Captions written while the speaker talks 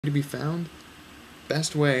to be found?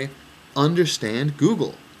 Best way, understand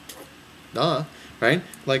Google. Duh, right?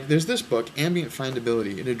 Like, there's this book, Ambient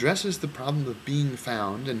Findability. It addresses the problem of being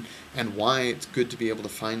found and why it's good to be able to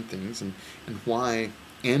find things and why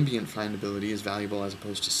ambient findability is valuable as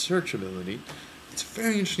opposed to searchability. It's a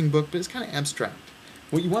very interesting book, but it's kind of abstract.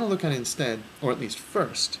 What you want to look at instead, or at least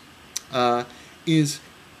first, is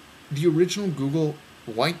the original Google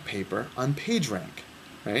white paper on PageRank,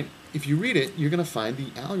 right? If you read it, you're going to find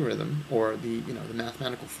the algorithm or the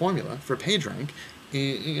mathematical formula for PageRank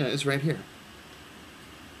is right here.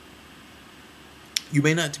 You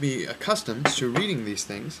may not be accustomed to reading these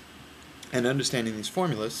things and understanding these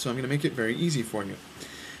formulas, so I'm going to make it very easy for you.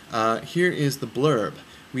 Here is the blurb.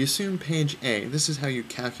 We assume page A. This is how you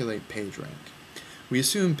calculate PageRank. We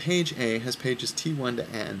assume page A has pages T1 to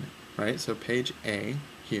N, right? So page A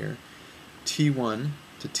here, T1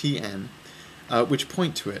 to Tn, which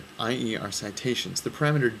point to it, i.e. our citations. The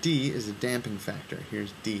parameter D is a damping factor.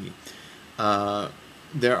 Here's D.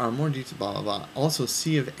 There are more details, blah, blah, blah. Also,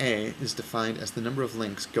 C of A is defined as the number of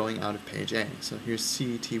links going out of page A. So here's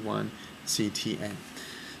CT1, CTN.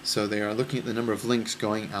 So they are looking at the number of links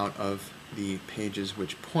going out of the pages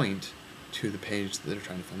which point to the page that they're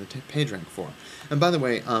trying to find the PageRank for. And by the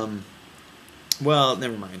way, well,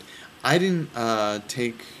 never mind. I didn't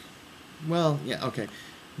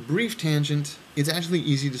brief tangent. It's actually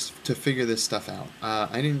easy to figure this stuff out.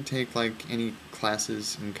 I didn't take like any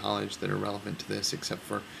classes in college that are relevant to this except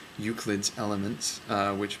for Euclid's Elements,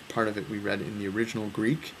 which part of it we read in the original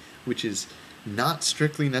Greek, which is not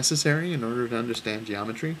strictly necessary in order to understand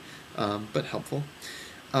geometry, but helpful.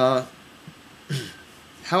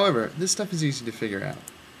 However, this stuff is easy to figure out.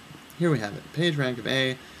 Here we have it. PageRank of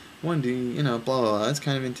A, 1D, blah, blah, blah. That's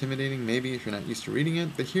kind of intimidating, maybe, if you're not used to reading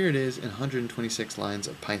it, but here it is in 126 lines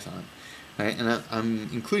of Python. Right? And I'm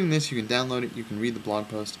including this. You can download it. You can read the blog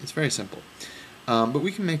post. It's very simple. But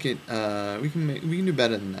we can make it, we can do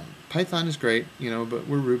better than that. Python is great, but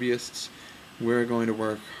we're Rubyists. We're going to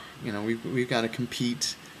work, we've got to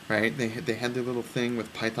compete, right? They had their little thing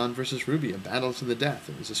with Python versus Ruby, a battle to the death.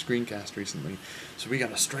 It was a screencast recently. So we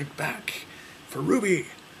got to strike back for Ruby,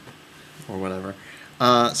 or whatever.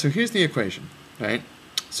 So here's the equation, right?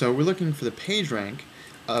 So we're looking for the page rank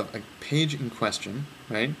of a page in question,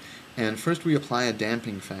 right? And first we apply a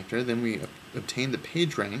damping factor, then we obtain the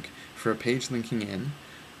page rank for a page linking in,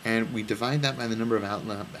 and we divide that by the number of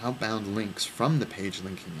outbound links from the page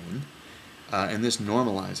linking in, and this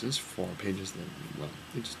normalizes for pages that,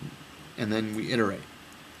 and then we iterate.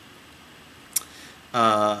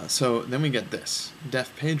 So then we get this.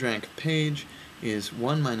 Def PageRank page is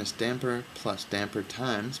 1 minus damper plus damper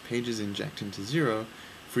times pages inject into 0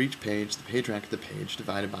 for each page, the PageRank of the page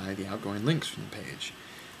divided by the outgoing links from the page.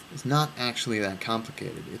 It's not actually that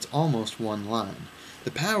complicated. It's almost one line.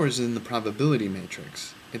 The power is in the probability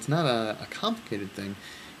matrix. It's not a complicated thing.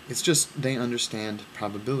 It's just they understand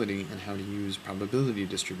probability and how to use probability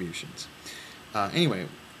distributions. Anyway,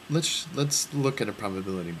 let's look at a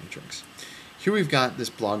probability matrix. Here we've got this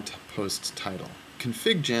blog post title.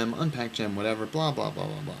 Config gem, unpack gem, whatever, blah, blah, blah,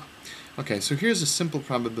 blah, blah. Okay, so here's a simple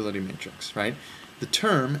probability matrix, right? The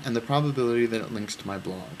term and the probability that it links to my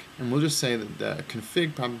blog. And we'll just say that the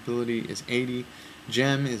config probability is 80,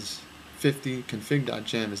 gem is 50,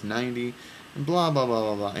 config.gem is 90, and blah, blah, blah,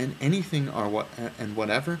 blah, blah. And anything and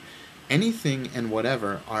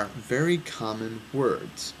whatever are very common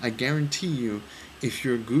words. I guarantee you, if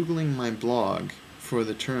you're Googling my blog for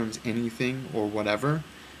the terms anything or whatever,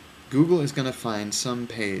 Google is going to find some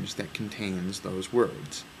page that contains those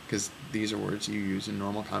words, because these are words you use in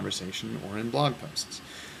normal conversation or in blog posts.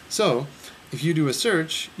 So, if you do a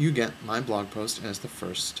search, you get my blog post as the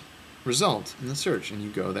first result in the search, and you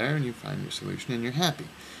go there and you find your solution and you're happy.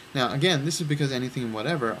 Now, again, this is because anything and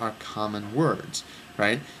whatever are common words,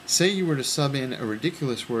 right? Say you were to sub in a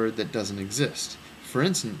ridiculous word that doesn't exist. For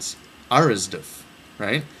instance, Arizduf,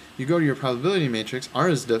 right? You go to your probability matrix,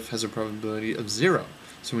 Arizduf has a probability of 0.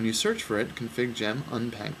 So when you search for it, config gem,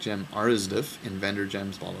 unpack gem, Arizduf, and vendor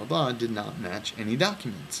gems, blah, blah, blah, did not match any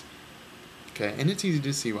documents. Okay, and it's easy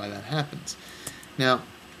to see why that happens. Now,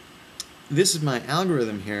 this is my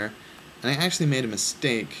algorithm here, and I actually made a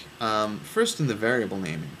mistake. First in the variable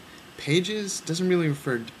naming. Pages doesn't really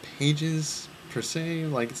refer to pages per se,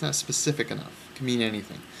 like it's not specific enough. It can mean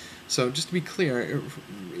anything. So just to be clear,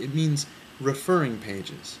 it means referring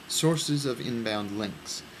pages, sources of inbound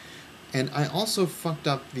links. And I also fucked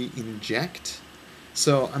up the inject,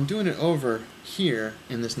 so I'm doing it over here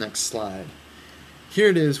in this next slide. Here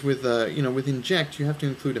it is with, with inject, you have to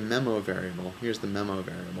include a memo variable. Here's the memo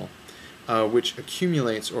variable, which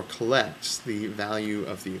accumulates or collects the value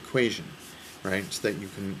of the equation. right? So that you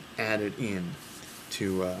can add it in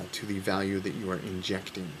to the value that you are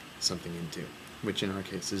injecting something into, which in our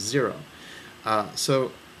case is 0.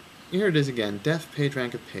 So here it is again, def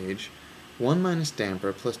PageRank of page, 1 minus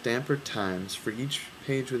damper plus damper times for each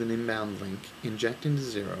page with an inbound link, inject into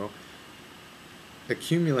 0,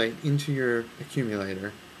 accumulate into your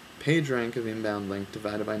accumulator, PageRank of inbound link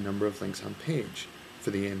divided by number of links on page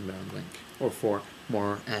for the inbound link, or for,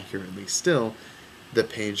 more accurately still, the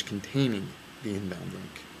page containing the inbound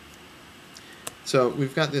link. So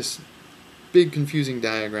we've got this big confusing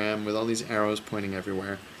diagram with all these arrows pointing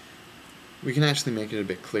everywhere. We can actually make it a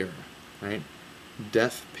bit clearer, right?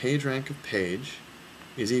 Def PageRank of page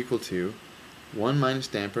is equal to 1 minus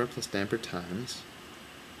damper plus damper times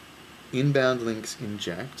inbound links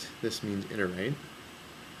inject, this means iterate,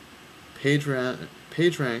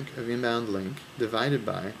 PageRank of inbound link divided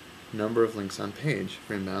by number of links on page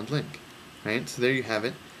for inbound link, right? So there you have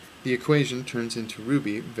it. The equation turns into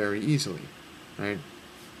Ruby very easily, right?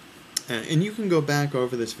 And you can go back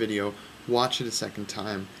over this video, watch it a second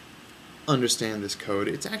time, understand this code.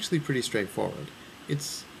 It's actually pretty straightforward.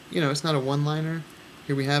 It's, it's not a one-liner.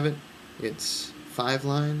 Here we have it. It's 5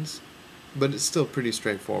 lines, but it's still pretty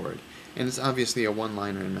straightforward. And it's obviously a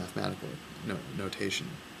one-liner in mathematical notation.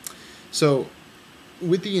 So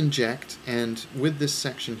with the inject and with this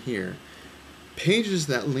section here, pages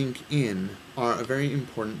that link in are a very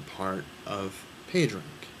important part of PageRank,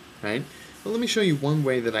 right? Well, let me show you one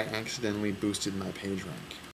way that I accidentally boosted my PageRank.